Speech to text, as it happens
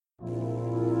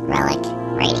Relic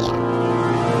Radio.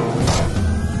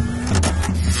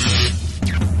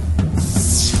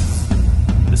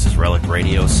 This is Relic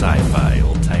Radio Sci-Fi,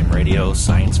 old-time radio,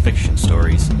 science fiction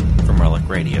stories from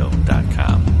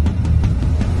RelicRadio.com.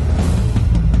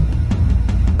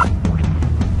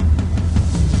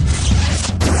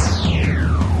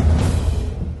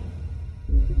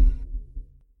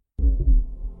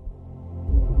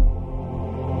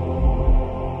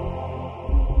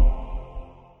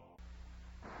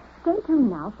 Stay tuned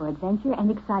now for adventure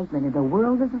and excitement in the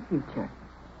world of the future.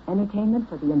 Entertainment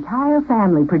for the entire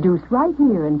family produced right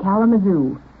here in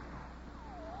Kalamazoo.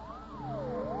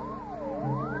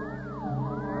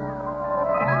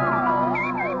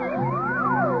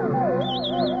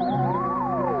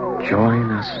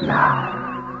 Join us now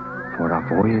for a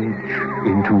voyage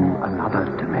into another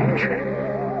dimension.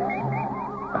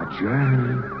 A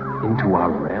journey into a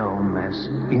realm as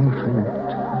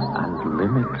infinite and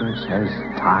limitless as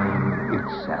time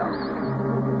itself.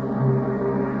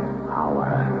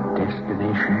 Our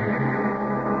destination,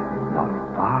 the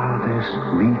farthest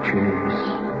reaches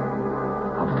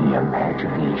of the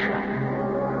imagination.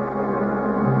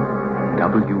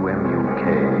 WMUK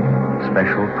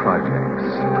Special Projects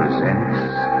presents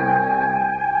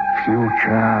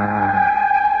Future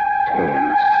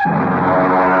Tales.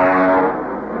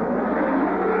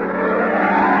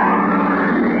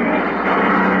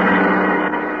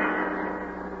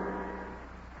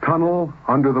 Tunnel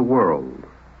Under the World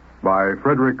by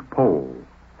Frederick Pohl.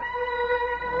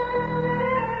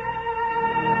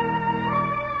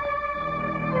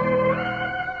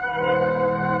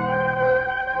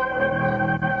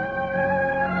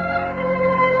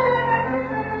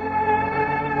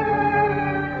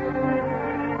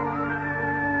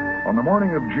 On the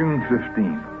morning of June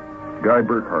 15th, Guy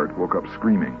Burkhart woke up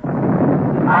screaming.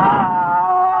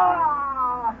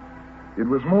 It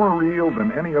was more real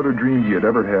than any other dream he had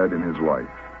ever had in his life.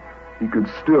 He could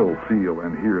still feel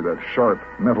and hear that sharp,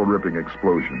 metal-ripping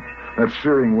explosion, that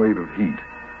searing wave of heat.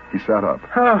 He sat up.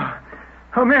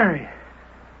 Oh, Mary.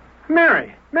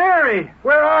 Mary,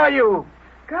 where are you?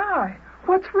 Guy,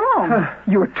 what's wrong?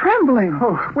 You're trembling.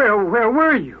 Oh, where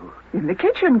were you? In the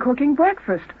kitchen cooking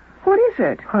breakfast. What is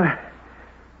it?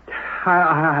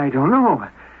 I don't know.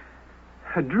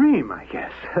 A dream, I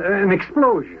guess. An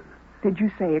explosion. Did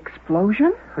you say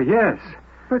explosion? Yes.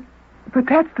 But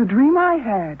that's the dream I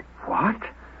had. What?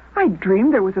 I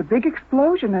dreamed there was a big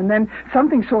explosion and then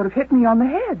something sort of hit me on the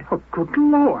head. Oh, good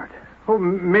Lord. Oh,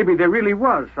 maybe there really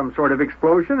was some sort of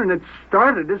explosion and it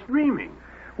started as dreaming.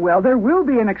 Well, there will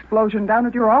be an explosion down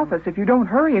at your office if you don't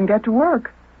hurry and get to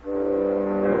work.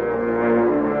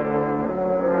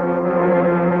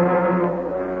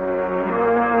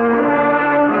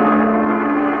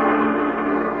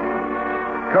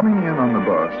 Coming in on the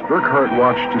bus, Burkhart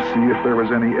watched to see if there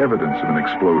was any evidence of an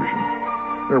explosion.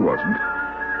 There wasn't.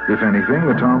 If anything,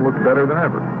 the town looked better than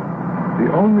ever.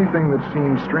 The only thing that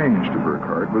seemed strange to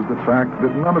Burkhart was the fact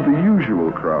that none of the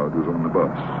usual crowd was on the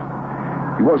bus.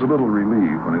 He was a little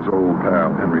relieved when his old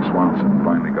pal, Henry Swanson,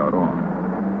 finally got on.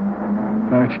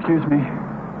 Excuse me.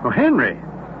 Oh, Henry.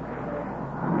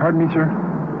 Pardon me, sir?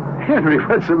 Henry,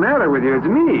 what's the matter with you? It's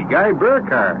me, Guy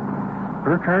Burkhart.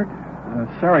 Burkhart?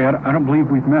 Sorry, I don't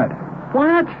believe we've met.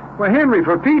 What? Well, Henry,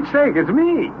 for Pete's sake, it's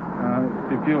me.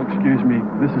 If you'll excuse me,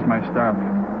 this is my stop.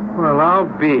 Well, I'll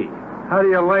be. How do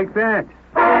you like that?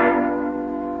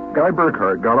 Guy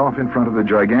Burkhart got off in front of the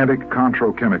gigantic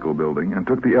Contro Chemical building and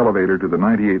took the elevator to the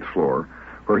 98th floor,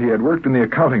 where he had worked in the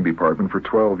accounting department for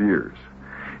 12 years.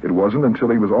 It wasn't until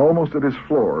he was almost at his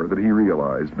floor that he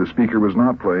realized the speaker was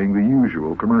not playing the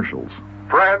usual commercials.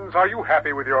 Friends, are you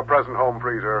happy with your present home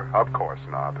freezer? Of course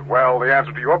not. Well, the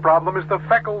answer to your problem is the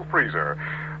Feckle Freezer.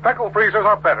 Feckle freezers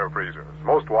are better freezers.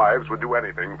 Most wives would do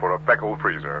anything for a Feckle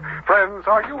freezer. Friends,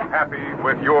 are you happy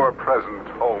with your present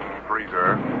home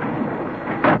freezer?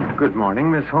 Good morning,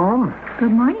 Miss Holmes.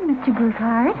 Good morning, Mr.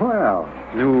 Burkhart. Well,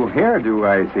 new hairdo,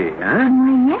 I see, huh?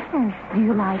 Why, yes. Do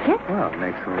you like it? Well, it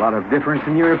makes a lot of difference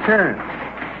in your appearance.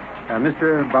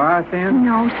 Mr. Barthen?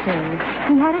 No, sir.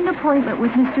 He had an appointment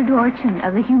with Mr. Dorchin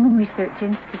of the Human Research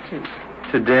Institute.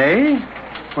 Today?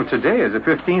 Well, today is the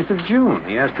 15th of June.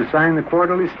 He has to sign the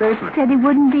quarterly statement. Said he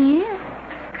wouldn't be here.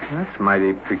 That's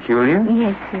mighty peculiar.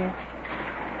 Yes, sir.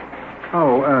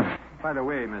 Oh, by the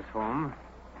way, Miss Holmes,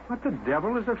 what the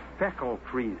devil is a Feckle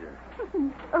freezer?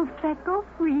 A Feckle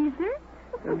freezer?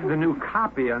 The new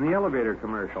copy on the elevator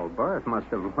commercial. Barth must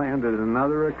have landed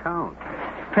another account.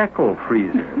 Feckle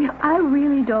freezer. I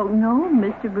really don't know,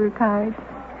 Mr. Burkhart.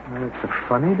 It's a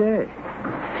funny day.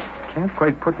 Can't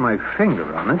quite put my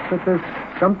finger on it, but there's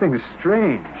something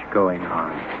strange going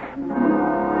on.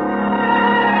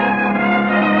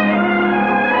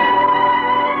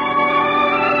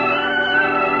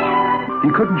 He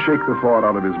couldn't shake the thought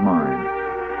out of his mind.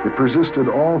 It persisted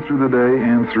all through the day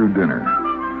and through dinner.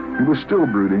 He was still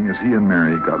brooding as he and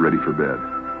Mary got ready for bed.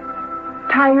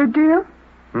 Tired, dear?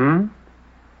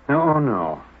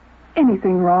 No.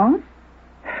 Anything wrong?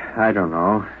 I don't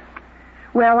know.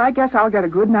 Well, I guess I'll get a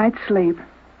good night's sleep.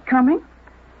 Coming?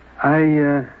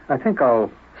 I think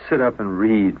I'll sit up and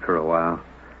read for a while.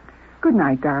 Good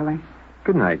night, darling.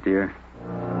 Good night, dear.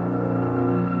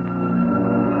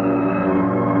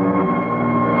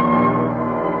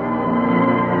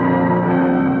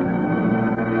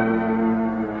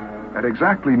 At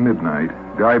exactly midnight,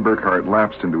 Guy Burkhart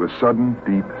lapsed into a sudden,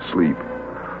 deep sleep.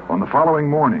 On the following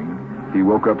morning, he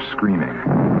woke up screaming.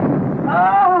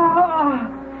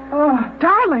 Oh,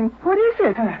 darling, what is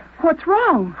it? What's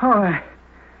wrong?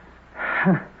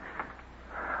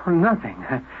 Nothing.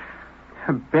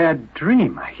 A bad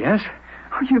dream, I guess.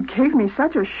 Oh, you gave me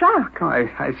such a shock. Oh,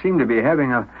 I seem to be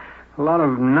having a lot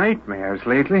of nightmares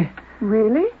lately.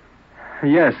 Really?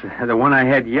 Yes, the one I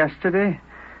had yesterday.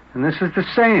 And this is the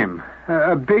same.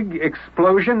 A big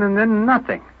explosion and then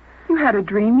nothing. You had a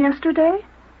dream yesterday?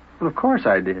 Well, of course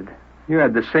I did. You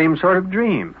had the same sort of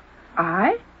dream.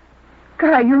 I?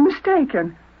 Guy, you're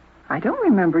mistaken. I don't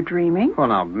remember dreaming. Well,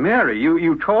 now, Mary,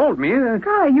 you told me that...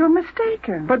 Guy, you're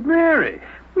mistaken. But, Mary...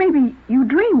 Maybe you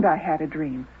dreamed I had a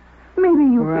dream. Maybe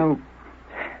you... Well,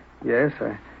 yes,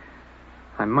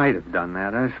 I might have done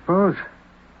that, I suppose.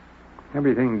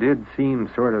 Everything did seem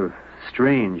sort of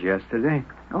strange yesterday.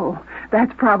 Oh,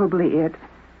 that's probably it.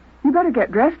 You better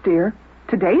get dressed, dear.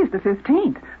 Today is the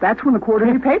 15th. That's when the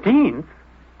quarterly paper... 15th?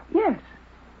 Yes.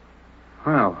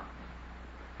 Well,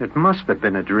 it must have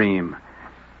been a dream,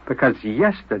 because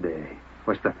yesterday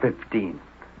was the 15th.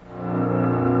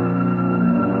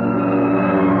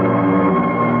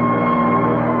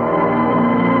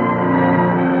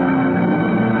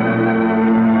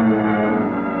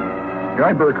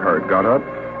 Guy Burkhart got up,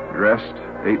 dressed,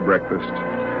 ate breakfast,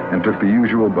 and took the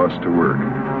usual bus to work.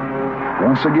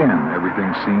 Once again, everything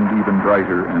seemed even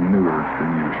brighter and newer than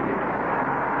usual.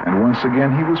 And once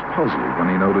again, he was puzzled when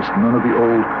he noticed none of the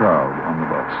old crowd on the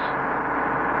bus.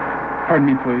 Pardon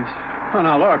me, please. Oh,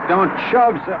 now, look, don't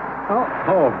shove so...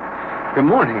 Oh, good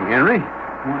morning, Henry.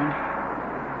 Morning.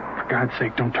 For God's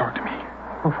sake, don't talk to me.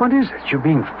 Well, what is it? You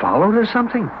being followed or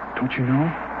something? Don't you know?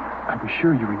 I was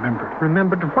sure you remembered.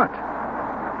 Remembered what?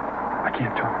 I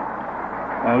can't talk.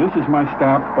 This is my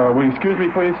stop. Will you excuse me,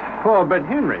 please? Oh, but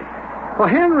Henry. Well,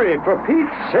 Henry, for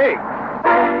Pete's sake.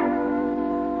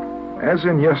 As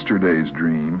in yesterday's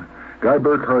dream, Guy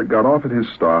Burkhart got off at his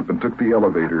stop and took the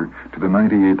elevator to the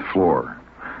 98th floor.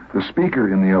 The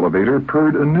speaker in the elevator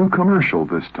purred a new commercial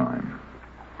this time.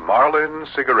 Marlin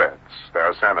cigarettes.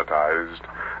 They're sanitized.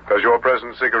 Does your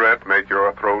present cigarette make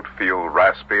your throat feel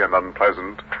raspy and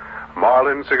unpleasant?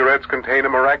 Marlin cigarettes contain a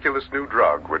miraculous new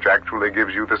drug which actually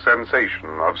gives you the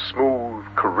sensation of smooth,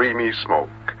 creamy smoke.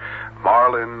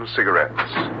 Marlin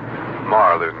cigarettes.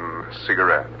 Marlin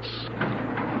cigarettes.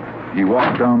 He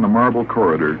walked down the marble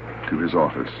corridor to his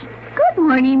office. Good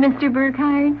morning, Mr.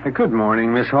 Burkhart. Good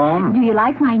morning, Miss Holmes. Do you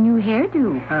like my new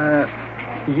hairdo?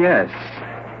 Yes.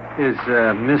 Is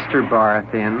Mr.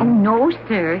 Barth in? Oh, no,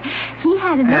 sir. He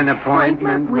had an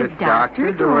appointment with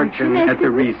Dr. Dorchin at the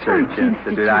Research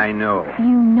Institute. I know. You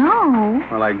know?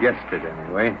 Well, I guessed it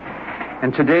anyway.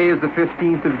 And today is the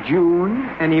 15th of June,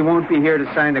 and he won't be here to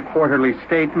sign the quarterly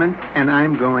statement, and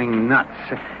I'm going nuts.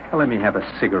 Well, let me have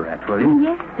a cigarette, will you?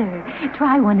 Yes, sir.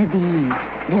 Try one of these.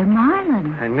 They're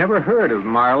Marlin. I never heard of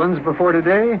Marlins before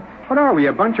today. What are we,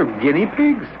 a bunch of guinea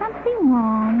pigs? Something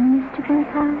wrong, Mr.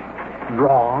 Burkhart?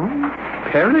 Wrong?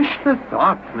 Perish the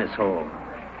thought, Miss Holmes.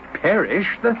 Perish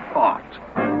the thought.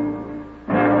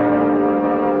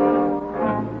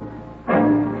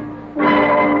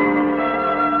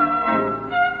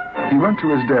 He went to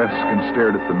his desk and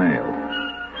stared at the mail.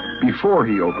 Before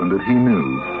he opened it, he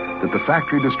knew that the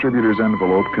factory distributor's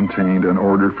envelope contained an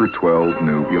order for 12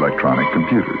 new electronic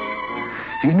computers.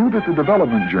 He knew that the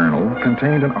Development Journal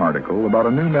contained an article about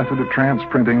a new method of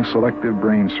transprinting selective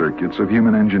brain circuits of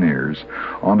human engineers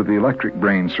onto the electric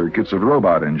brain circuits of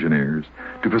robot engineers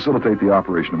to facilitate the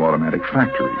operation of automatic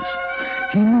factories.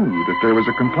 He knew that there was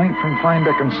a complaint from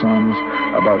Feinbeck & Sons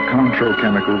about Control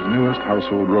Chemical's newest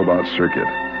household robot circuit.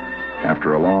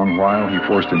 After a long while, he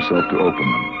forced himself to open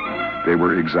them. They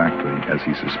were exactly as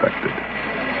he suspected.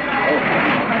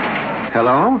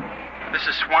 Hello? This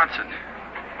is Swanson.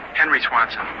 Henry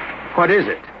Swanson. What is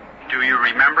it? Do you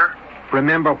remember?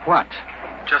 Remember what?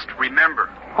 Just remember.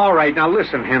 All right, now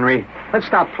listen, Henry. Let's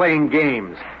stop playing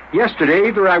games. Yesterday,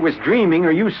 either I was dreaming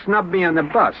or you snubbed me on the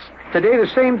bus. Today, the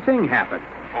same thing happened.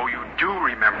 Oh, you do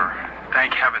remember.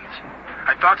 Thank heavens.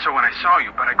 I've thought so when I saw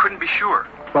you, but I couldn't be sure.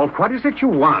 Well, what is it you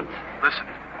want? Listen,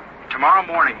 tomorrow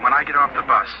morning when I get off the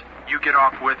bus, you get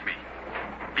off with me.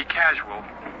 Be casual.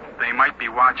 They might be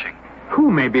watching.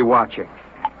 Who may be watching?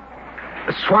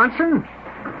 Swanson?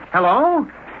 Hello?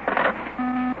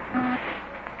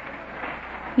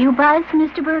 You buzz,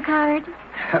 Mr. Burkhardt?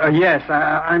 Yes,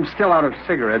 I'm still out of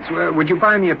cigarettes. Would you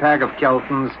buy me a pack of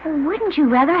Keltons? Wouldn't you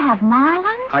rather have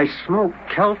Marlins? I smoke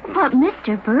Kelton. But,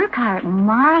 Mr. Burkhardt,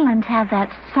 Marlins have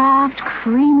that soft,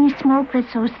 creamy smoke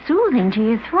that's so soothing to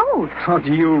your throat. Oh,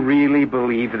 do you really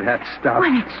believe that stuff?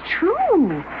 Well, it's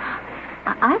true.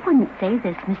 I wouldn't say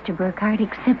this, Mr. Burkhardt,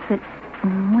 except that,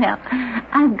 well,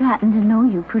 I've gotten to know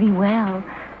you pretty well.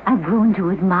 I've grown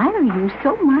to admire you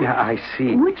so much. Yeah, I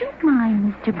see. Would you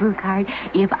mind, Mr. Burkhardt,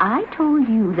 if I told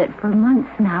you that for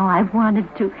months now I've wanted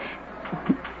to,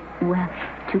 well,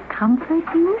 to comfort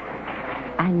you?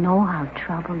 I know how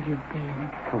troubled you've been.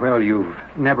 Well, you've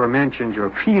never mentioned your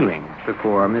feelings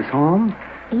before, Miss Holmes.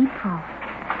 April.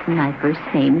 My first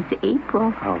name is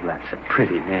April. Oh, that's a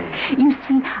pretty name. You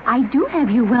see, I do have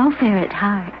your welfare at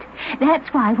heart.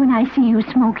 That's why when I see you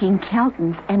smoking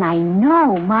Keltons, and I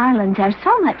know Marlins are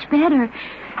so much better,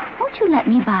 won't you let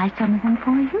me buy some of them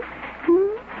for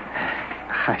you?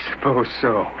 I suppose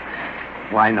so.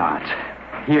 Why not?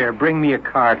 Here, bring me a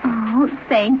carton. Oh,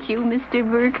 thank you, Mr.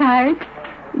 Burkhardt.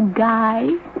 Guy.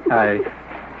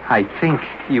 I think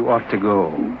you ought to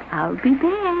go. I'll be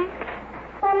back.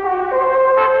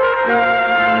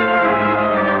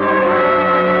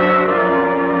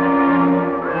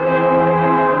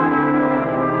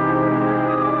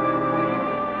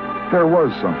 There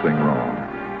was something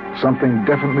wrong. Something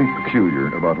definitely peculiar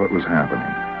about what was happening.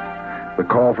 The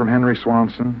call from Henry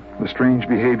Swanson, the strange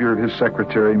behavior of his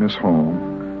secretary, Miss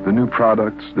Holmes, the new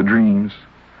products, the dreams.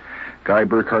 Guy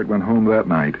Burkhardt went home that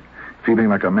night, feeling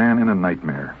like a man in a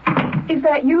nightmare. Is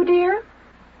that you, dear?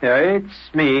 Yeah,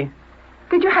 it's me.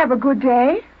 Did you have a good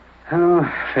day? Oh,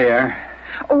 fair.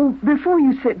 Oh, before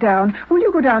you sit down, will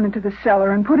you go down into the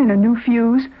cellar and put in a new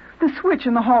fuse? The switch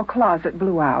in the hall closet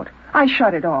blew out. I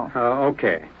shut it off.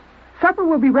 Okay. Supper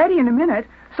will be ready in a minute,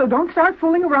 so don't start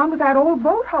fooling around with that old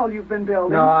boat hull you've been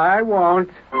building. No, I won't.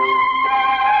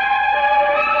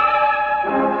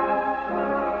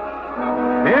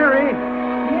 Mary?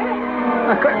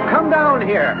 Yes? Come down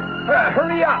here.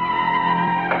 Hurry up.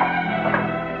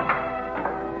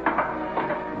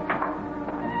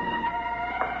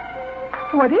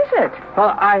 What is it?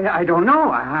 Well, I don't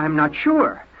know. I'm not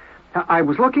sure. I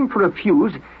was looking for a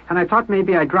fuse, and I thought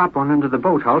maybe I'd drop one under the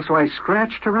boat hull, so I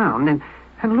scratched around and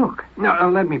look. Now,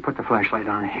 let me put the flashlight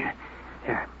on here.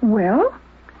 Here. Well?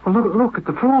 Well, look at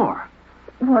the floor.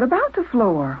 What about the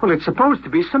floor? Well, it's supposed to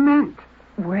be cement.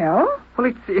 Well?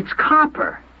 Well, it's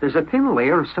copper. There's a thin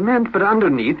layer of cement, but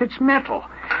underneath it's metal.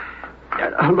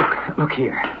 Look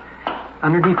here.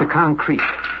 Underneath the concrete.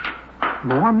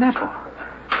 More metal.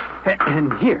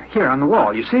 And here on the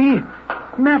wall, you see?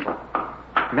 Metal.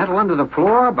 Metal under the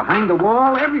floor, behind the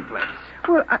wall, every place.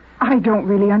 Well, I don't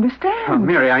really understand. Oh,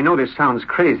 Mary, I know this sounds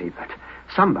crazy, but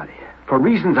somebody, for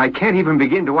reasons I can't even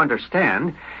begin to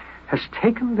understand, has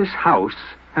taken this house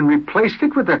and replaced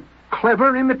it with a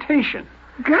clever imitation.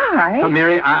 Guy?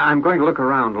 Mary, I'm going to look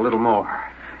around a little more.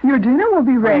 Your dinner will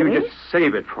be ready. You just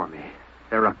save it for me.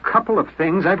 There are a couple of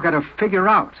things I've got to figure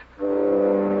out.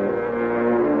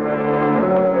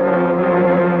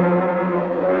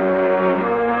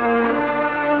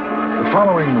 The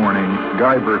following morning,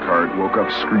 Guy Burkhardt woke up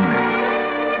screaming.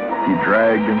 He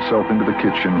dragged himself into the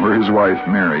kitchen where his wife,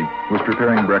 Mary, was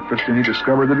preparing breakfast, and he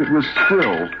discovered that it was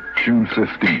still June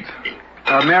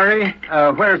 15th. Mary,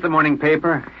 where's the morning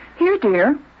paper? Here,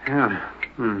 dear. Yeah.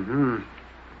 Mm-hmm.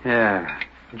 Yeah.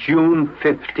 June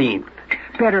 15th.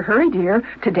 Better hurry, dear.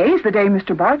 Today's the day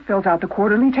Mr. Bart fills out the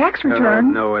quarterly tax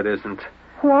return. No, it isn't.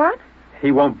 What?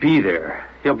 He won't be there.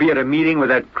 He'll be at a meeting with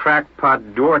that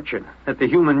crackpot Dorchin at the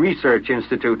Human Research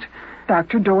Institute.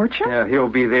 Dr. Dorchin? Yeah, he'll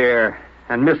be there.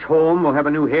 And Miss Holmes will have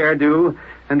a new hairdo,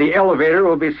 and the elevator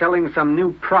will be selling some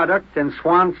new product, and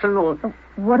Swanson will...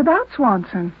 What about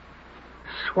Swanson?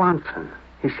 Swanson.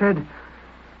 He said,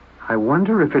 I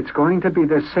wonder if it's going to be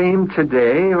the same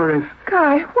today, or if...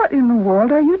 Guy, what in the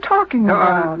world are you talking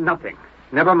about? Nothing.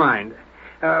 Never mind.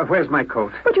 Where's my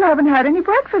coat? But you haven't had any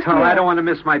breakfast yet. Oh, I don't want to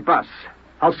miss my bus.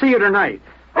 I'll see you tonight.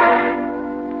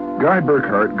 Guy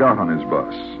Burkhardt got on his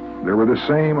bus. There were the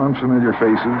same unfamiliar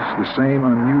faces, the same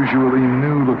unusually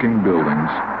new-looking buildings,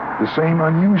 the same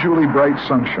unusually bright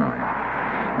sunshine.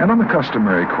 And on the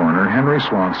customary corner, Henry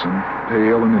Swanson,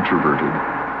 pale and introverted,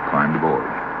 climbed aboard.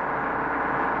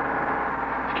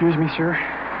 Excuse me, sir.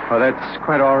 Oh, that's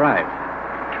quite all right.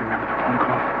 Do you remember the phone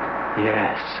call?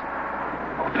 Yes.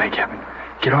 Oh, thank heaven.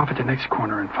 Get off at the next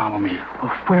corner and follow me.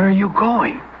 Well, where are you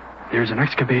going? There's an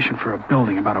excavation for a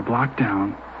building about a block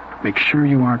down. Make sure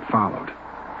you aren't followed.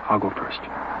 I'll go first.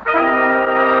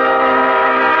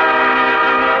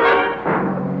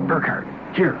 Burkhardt,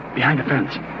 here, behind the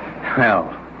fence.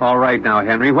 Well, all right now,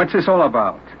 Henry. What's this all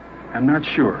about? I'm not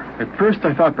sure. At first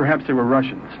I thought perhaps they were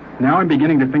Russians. Now I'm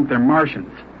beginning to think they're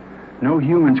Martians. No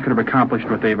humans could have accomplished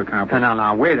what they've accomplished.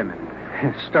 Now, wait a minute.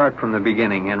 Start from the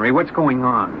beginning, Henry. What's going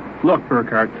on? Look,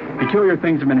 Burkhardt, peculiar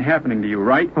things have been happening to you,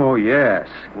 right? Oh, yes.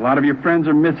 A lot of your friends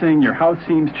are missing. Your house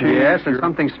seems changed. Yes, there's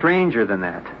something stranger than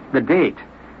that. The date.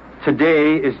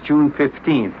 Today is June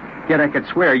 15th. Yet I could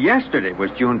swear yesterday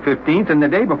was June 15th and the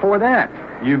day before that.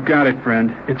 You've got it,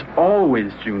 friend. It's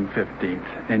always June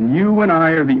 15th. And you and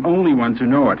I are the only ones who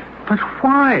know it. But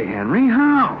why, Henry?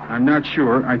 How? I'm not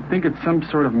sure. I think it's some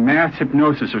sort of mass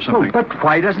hypnosis or something. Oh, but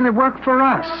why doesn't it work for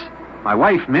us? My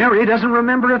wife, Mary, doesn't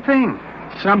remember a thing.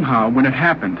 Somehow, when it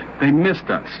happened, they missed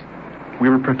us. We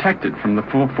were protected from the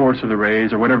full force of the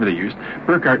rays or whatever they used.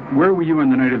 Burkhardt, where were you on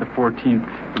the night of the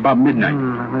 14th? About midnight.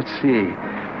 Let's see.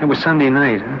 It was Sunday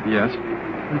night, huh? Yes.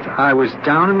 I was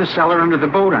down in the cellar under the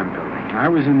boat I'm building. I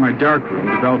was in my dark room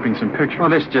developing some pictures. Well,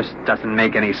 this just doesn't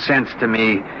make any sense to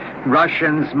me.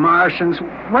 Russians, Martians,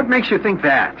 what makes you think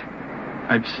that?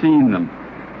 I've seen them.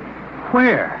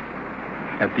 Where?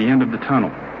 At the end of the tunnel.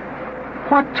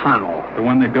 What tunnel? The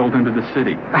one they built under the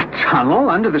city. A tunnel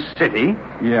under the city?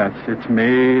 Yes, it's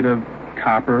made of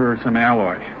copper or some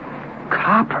alloy.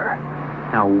 Copper?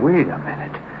 Now, wait a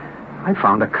minute. I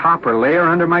found a copper layer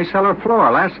under my cellar floor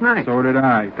last night. So did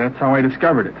I. That's how I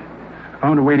discovered it. I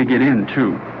found a way to get in,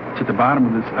 too. It's at the bottom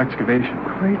of this excavation.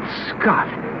 Great Scott.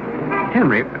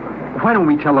 Henry, why don't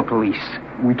we tell the police?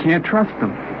 We can't trust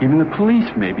them. Even the police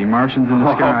may be Martians in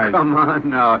disguise. Oh, come on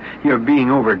now. You're being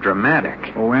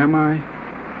over-dramatic. Oh, am I?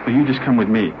 Well, you just come with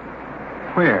me.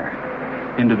 Where?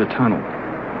 Into the tunnel.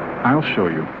 I'll show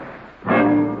you.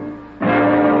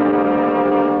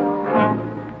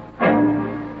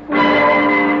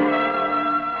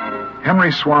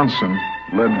 Henry Swanson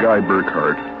led Guy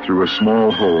Burkhardt through a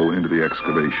small hole into the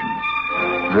excavation.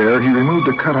 There, he removed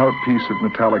a cutout piece of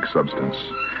metallic substance,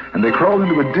 and they crawled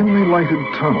into a dimly lighted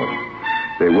tunnel.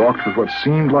 They walked for what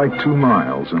seemed like 2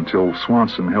 miles until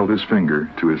Swanson held his finger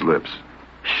to his lips.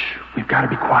 Shh, we've got to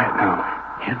be quiet now.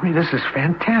 Henry, this is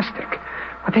fantastic.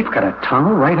 But they've got a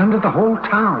tunnel right under the whole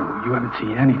town. You haven't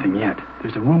seen anything yet.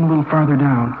 There's a room a little farther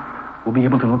down. We'll be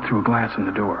able to look through a glass in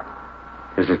the door.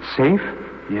 Is it safe?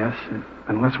 Yes,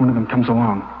 unless one of them comes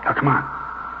along. Now, come on.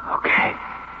 Okay.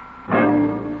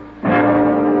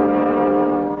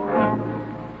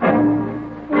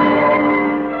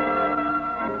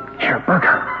 Here,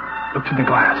 Burkhardt, look through the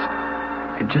glass.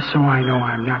 And just so I know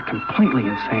I'm not completely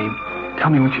insane, tell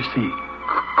me what you see.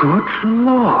 Good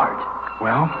Lord.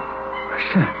 Well?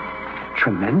 It's a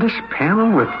tremendous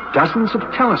panel with dozens of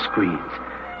telescreens.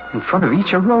 In front of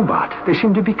each a robot. They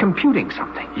seem to be computing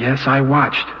something. Yes, I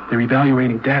watched. They're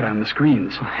evaluating data on the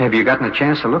screens. Have you gotten a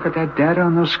chance to look at that data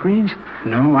on those screens?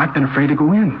 No, I've been afraid to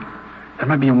go in. There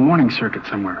might be a warning circuit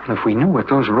somewhere. If we knew what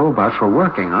those robots were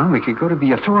working on, we could go to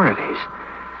the authorities.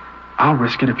 I'll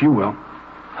risk it if you will.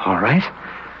 All right.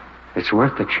 It's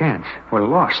worth the chance. We're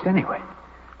lost anyway.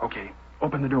 Okay,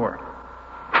 open the door.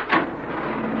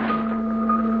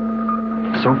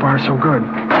 So far, so good.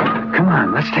 Come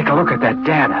on, let's take a look at that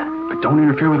data. But don't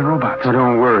interfere with the robots. No,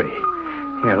 don't worry.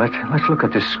 Here, let's look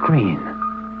at this screen.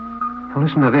 Now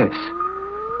listen to this.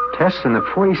 Tests in the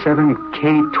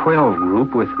 47K12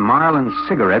 group with Marlin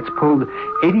cigarettes pulled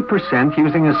 80%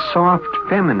 using a soft,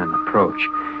 feminine approach.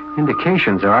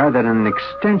 Indications are that an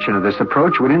extension of this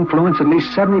approach would influence at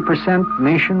least 70%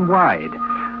 nationwide.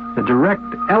 The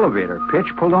direct elevator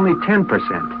pitch pulled only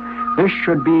 10%. This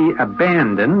should be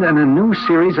abandoned and a new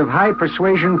series of high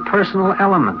persuasion personal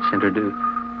elements introduced.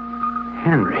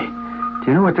 Henry, do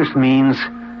you know what this means?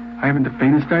 I haven't the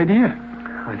faintest idea.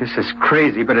 Oh, this is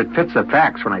crazy, but it fits the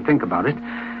facts when I think about it.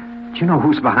 Do you know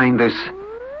who's behind this?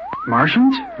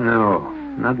 Martians? No,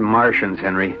 not Martians,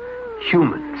 Henry.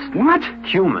 Humans. What?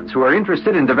 Humans who are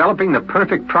interested in developing the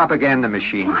perfect propaganda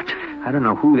machine. What? I don't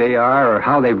know who they are or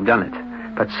how they've done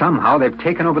it, but somehow they've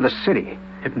taken over the city.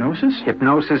 Hypnosis?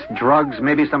 Hypnosis, drugs,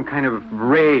 maybe some kind of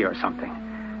ray or something.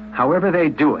 However they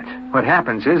do it, what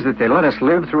happens is that they let us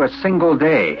live through a single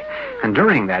day. And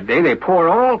during that day, they pour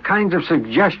all kinds of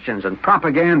suggestions and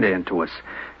propaganda into us.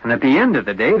 And at the end of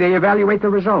the day, they evaluate the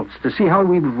results to see how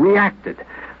we've reacted.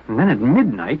 And then at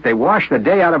midnight, they wash the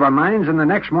day out of our minds, and the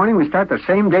next morning we start the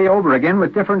same day over again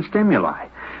with different stimuli.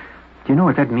 Do you know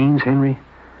what that means, Henry?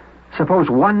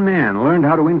 Suppose one man learned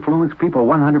how to influence people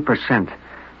 100%.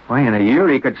 Why, in a year,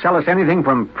 he could sell us anything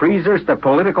from freezers to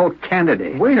political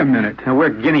candidates. Wait a minute. Now, we're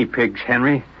guinea pigs,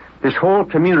 Henry. This whole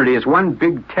community is one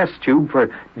big test tube for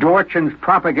Dorchin's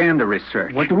propaganda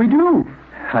research. What do we do?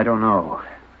 I don't know.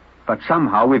 But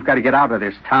somehow we've got to get out of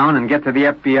this town and get to the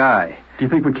FBI. Do you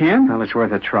think we can? Well, it's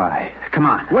worth a try. Come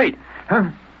on. Wait. Huh?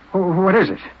 What is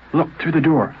it? Look, through the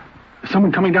door. There's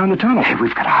someone coming down the tunnel. Hey,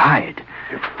 we've got to hide.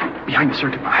 Behind the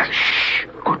circuit box. Shh.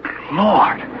 Good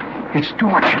Lord. It's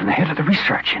Dorchin, the head of the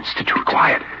Research Institute.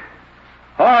 Quiet.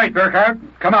 All right, Burkhardt,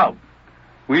 come out.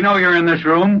 We know you're in this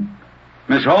room.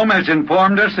 Miss Holmes has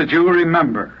informed us that you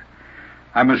remember.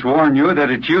 I must warn you that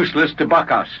it's useless to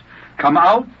buck us. Come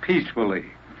out peacefully.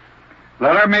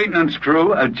 Let our maintenance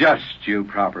crew adjust you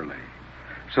properly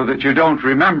so that you don't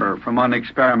remember from one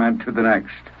experiment to the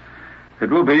next. It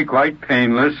will be quite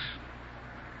painless.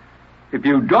 If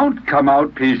you don't come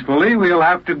out peacefully, we'll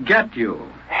have to get you.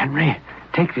 Henry,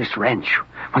 take this wrench.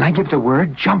 When I give the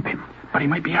word, jump him. But he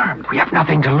might be armed. We have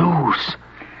nothing to lose.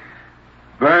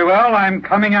 Very well, I'm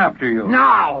coming after you.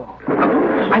 Now!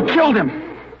 I killed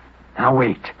him. Now,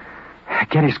 wait.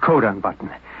 Get his coat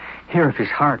unbuttoned. Hear if his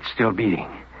heart's still beating.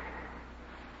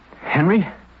 Henry?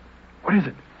 What is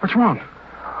it? What's wrong?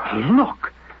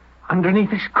 Look. Underneath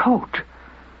his coat.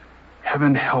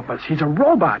 Heaven help us. He's a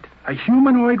robot. A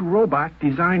humanoid robot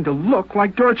designed to look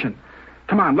like Dorchin.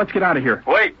 Come on, let's get out of here.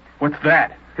 Wait. What's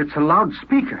that? It's a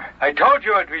loudspeaker. I told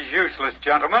you it was useless,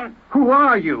 gentlemen. Who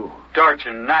are you?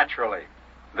 Dorchin, naturally.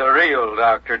 The real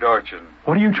Dr. Dorchin.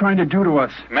 What are you trying to do to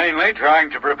us? Mainly trying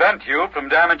to prevent you from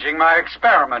damaging my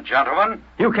experiment, gentlemen.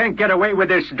 You can't get away with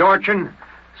this, Dorchin.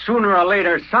 Sooner or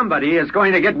later, somebody is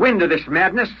going to get wind of this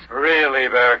madness. Really,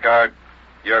 Burkhardt,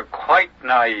 you're quite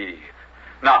naive.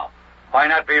 Now, why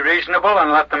not be reasonable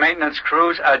and let the maintenance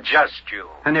crews adjust you?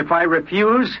 And if I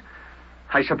refuse,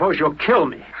 I suppose you'll kill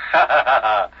me.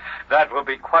 That will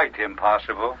be quite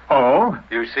impossible. Oh?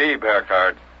 You see,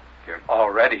 Burkhardt, you're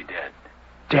already dead.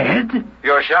 Dead?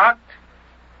 You're shocked?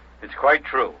 It's quite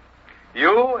true.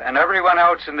 You and everyone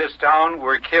else in this town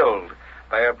were killed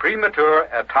by a premature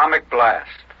atomic blast.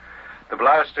 The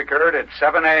blast occurred at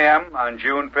 7 a.m. on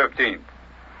June 15th.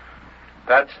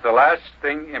 That's the last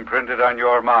thing imprinted on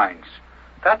your minds.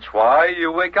 That's why you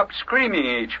wake up screaming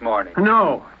each morning.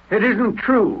 No, it isn't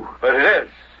true. But it is.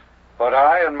 What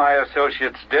I and my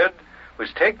associates did was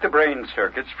take the brain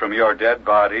circuits from your dead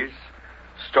bodies,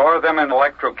 store them in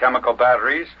electrochemical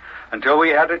batteries until we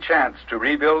had a chance to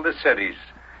rebuild the cities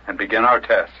and begin our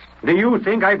tests. Do you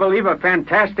think I believe a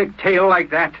fantastic tale like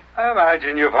that? I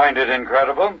imagine you find it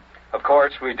incredible. Of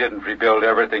course, we didn't rebuild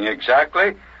everything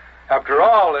exactly. After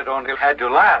all, it only had to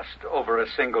last over a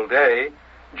single day,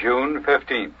 June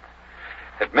 15th.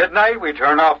 At midnight, we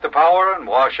turn off the power and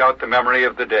wash out the memory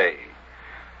of the day.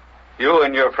 You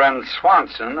and your friend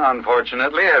Swanson,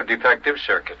 unfortunately, have defective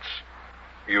circuits.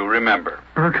 You remember.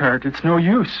 Burkhardt, it's no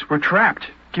use. We're trapped.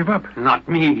 Give up. Not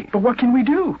me. But what can we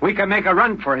do? We can make a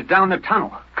run for it down the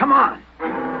tunnel. Come on.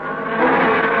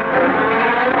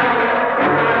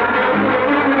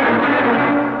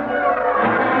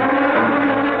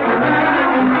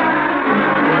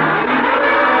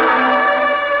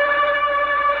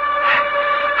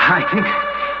 I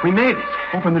think we made it.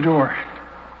 Open the door.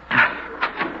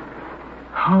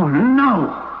 Oh, no.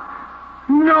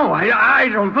 No, I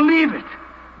don't believe it.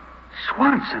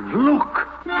 Swanson, look.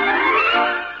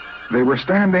 They were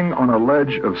standing on a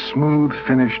ledge of smooth,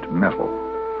 finished metal.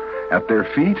 At their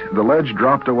feet, the ledge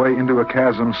dropped away into a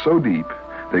chasm so deep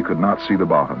they could not see the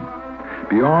bottom.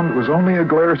 Beyond was only a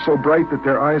glare so bright that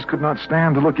their eyes could not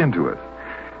stand to look into it.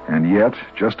 And yet,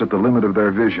 just at the limit of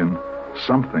their vision,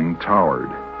 something towered.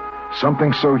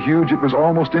 Something so huge it was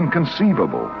almost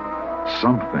inconceivable.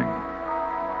 Something.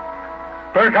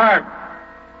 Burkhardt!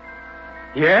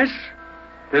 Yes?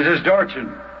 This is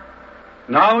Dorchin.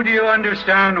 Now do you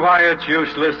understand why it's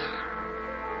useless?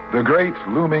 The great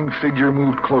looming figure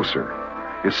moved closer.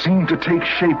 It seemed to take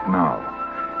shape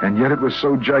now, and yet it was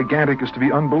so gigantic as to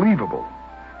be unbelievable.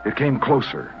 It came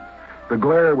closer. The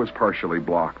glare was partially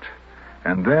blocked.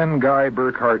 And then Guy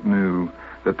Burkhardt knew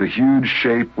that the huge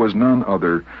shape was none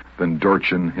other than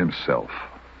Dorchin himself.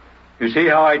 You see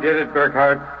how I did it,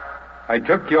 Burkhardt? I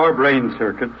took your brain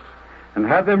circuits and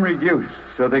had them reduced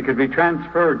so they could be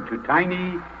transferred to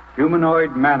tiny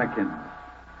humanoid mannequins.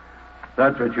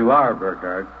 That's what you are,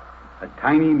 Burkhardt. A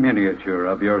tiny miniature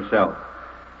of yourself.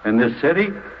 In this city,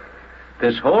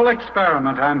 this whole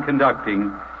experiment I'm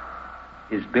conducting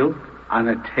is built on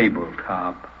a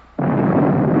tabletop.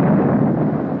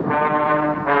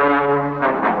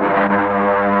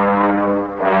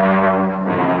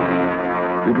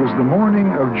 It was the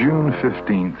morning of June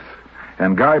 15th,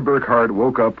 and Guy Burkhardt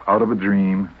woke up out of a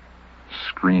dream,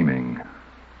 screaming.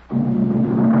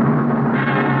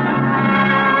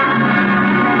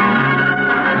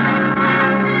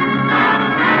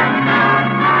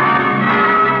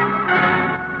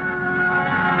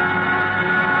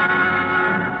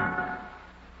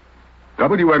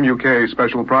 WMUK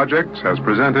Special Projects has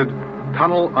presented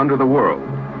Tunnel Under the World,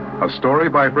 a story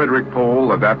by Frederick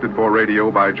Pohl, adapted for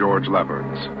radio by George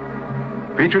Lefferts.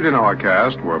 Featured in our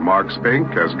cast were Mark Spink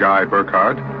as Guy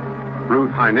Burkhardt,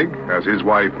 Ruth Heinig as his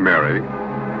wife Mary,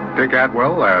 Dick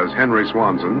Atwell as Henry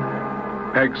Swanson,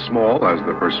 Peg Small as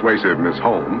the persuasive Miss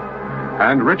Holm,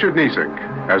 and Richard Niesick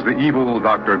as the evil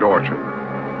Dr. Dorchin.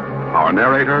 Our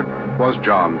narrator was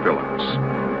John Phillips.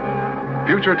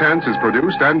 Future Tense is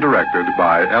produced and directed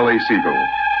by Ellie Siegel.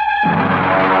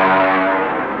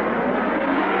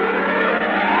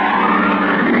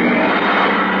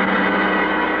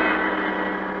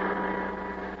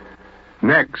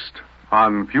 Next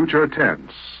on Future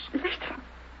Tense.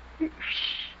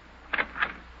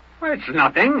 Well, it's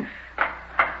nothing.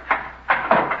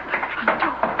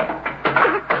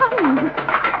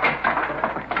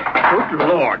 Good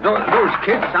Lord, those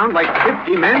kids sound like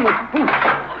 50 men with boots.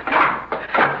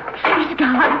 Please,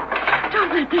 God,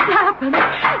 don't let this happen.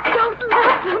 Don't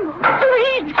let them.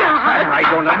 Please, God. I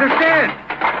don't understand.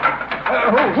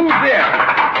 Who's there?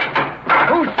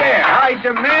 Who's there? I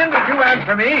demand that you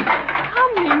answer me.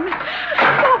 Coming.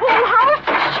 The whole house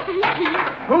is shaking.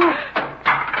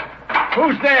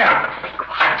 Who's there? Be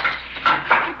quiet.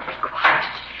 Be quiet.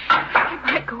 You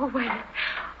might go away.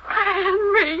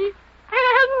 Henry.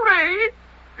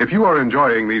 If you are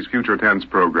enjoying these Future Tense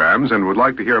programs and would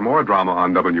like to hear more drama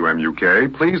on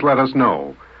WMUK, please let us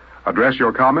know. Address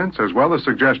your comments as well as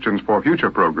suggestions for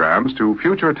future programs to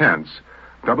Future Tense,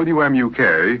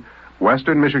 WMUK,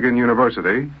 Western Michigan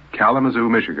University, Kalamazoo,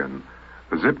 Michigan.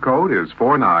 The zip code is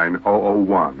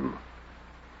 49001.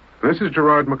 This is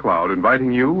Gerard McLeod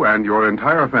inviting you and your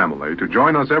entire family to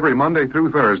join us every Monday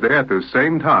through Thursday at this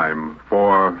same time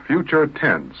for Future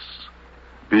Tense.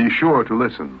 Be sure to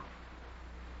listen.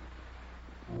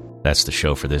 That's the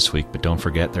show for this week, but don't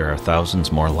forget there are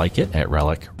thousands more like it at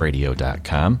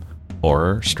relicradio.com.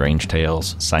 Horror, strange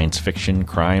tales, science fiction,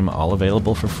 crime, all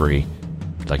available for free.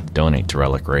 If you'd like to donate to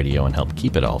Relic Radio and help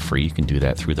keep it all free, you can do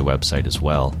that through the website as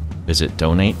well. Visit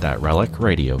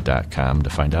donate.relicradio.com to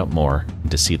find out more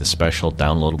and to see the special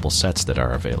downloadable sets that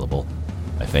are available.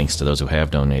 My thanks to those who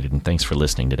have donated, and thanks for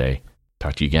listening today.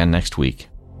 Talk to you again next week.